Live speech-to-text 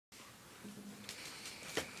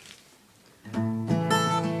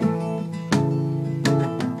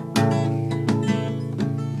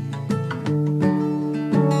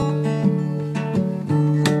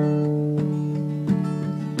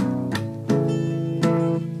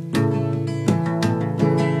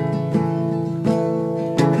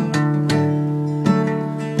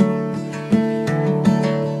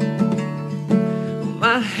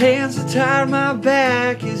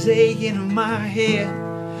back is aching in my head.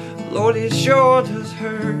 Lord, it sure does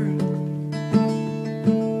hurt.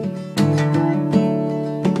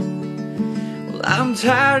 Well, I'm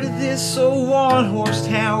tired of this old one-horse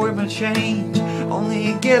town where my change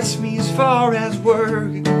only gets me as far as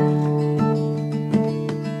work.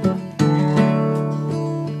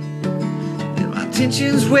 And my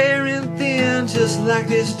tension's wearing thin, just like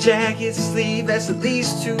this jacket sleeve that's at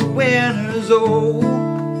least 2 winters old.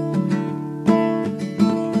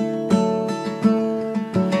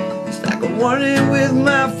 It's like I'm running with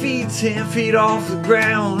my feet 10 feet off the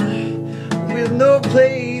ground, with no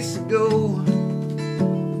place to go.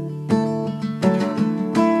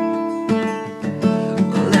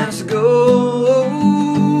 Let's go,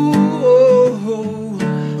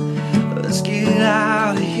 let's get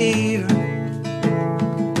out of here.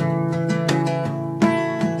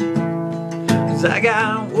 'Cause I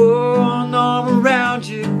got one arm around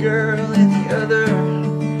you, girl, and the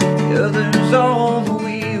other's on the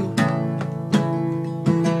wheel.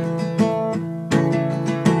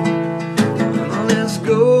 Let's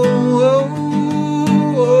go,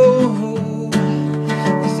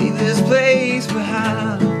 see this place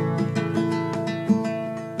behind.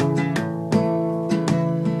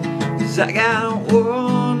 'Cause I got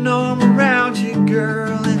one arm around you,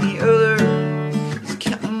 girl, and the other is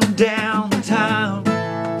counting down the time.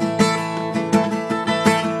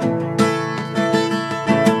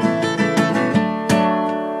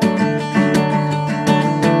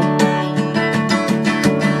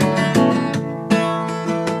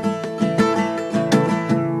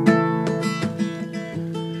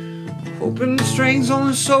 Hoping the strings on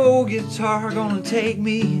the soul guitar are gonna take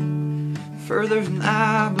me further than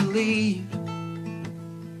I believed.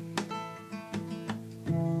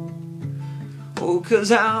 Oh,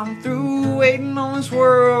 'cause I'm through waiting on this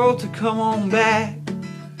world to come on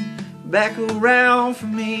back around for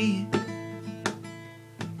me.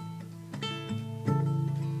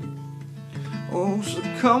 Oh, so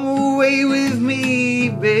come away with me,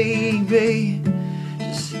 baby,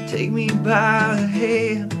 just take me by the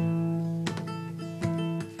hand.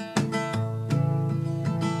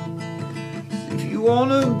 If you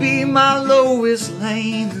wanna be my Lois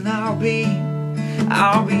Lane, then I'll be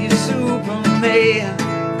a Superman.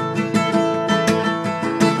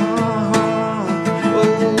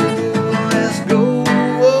 Oh, let's go,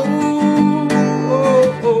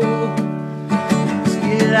 let's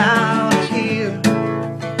get out of here.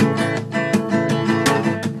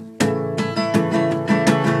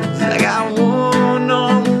 'Cause I got one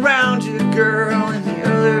arm around you, girl, and the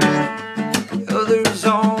other's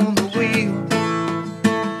on the wheel.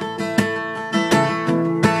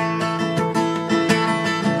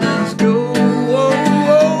 Let's go,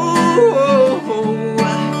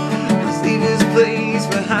 let's leave this place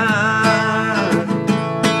behind.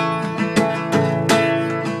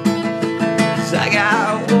 'Cause I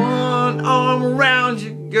got one arm around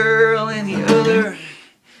you, girl, and the other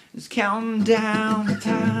is counting down the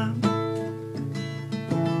time.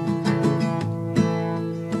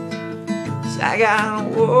 'Cause I got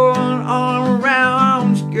one arm